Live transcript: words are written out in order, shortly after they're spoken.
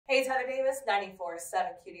Hey, it's Heather Davis, 94.7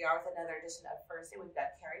 QDR with another edition of Fursday. We've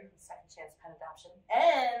got Carrie from Second Chance Pet Adoption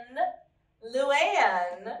and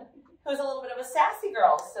Louanne, who's a little bit of a sassy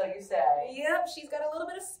girl, so you say. Yep, she's got a little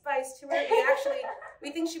bit of spice to her. We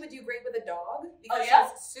think she would do great with a dog because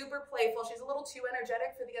she's super playful. She's a little too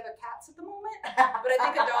energetic for the other cats at the moment, but I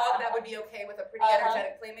think a dog that would be okay with a pretty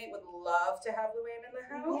energetic playmate would love to have Louanne in the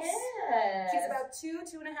house. Yes. She's about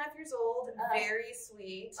 2.5 years old, very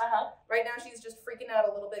sweet. Uh-huh. Right now she's just freaking out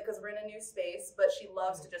a little bit because we're in a new space, but she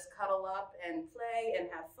loves to just cuddle up and play and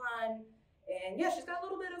have fun. And yeah, she's got a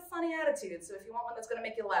little bit of funny attitude. So if you want one that's going to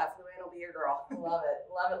make you laugh, Louanne will be your girl. Love it,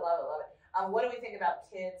 love it, love it, love it. What do we think about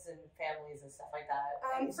kids and families and stuff like that?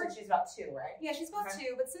 Since she's about 2, right? Yeah, she's about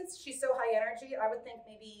 2, but since she's so high energy, I would think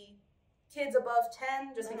maybe kids above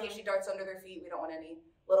 10, just in case she darts under their feet. We don't want any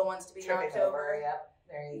little ones to be knocked over. Yep,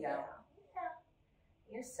 there you go. Yeah.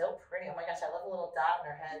 You're so pretty. Oh my gosh, I love the little dot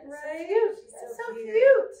in her head. Right? She's so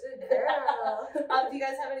cute. Good girl. Do you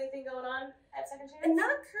guys have anything going on at Second Chance? And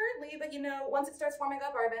not currently, but you know, once it starts warming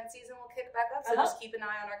up, our event season will kick back up. So just keep an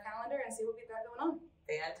eye on our calendar and see what we've got going on.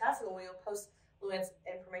 Fantastic. We'll post Louanne's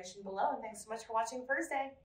information below. And thanks so much for watching Fursday.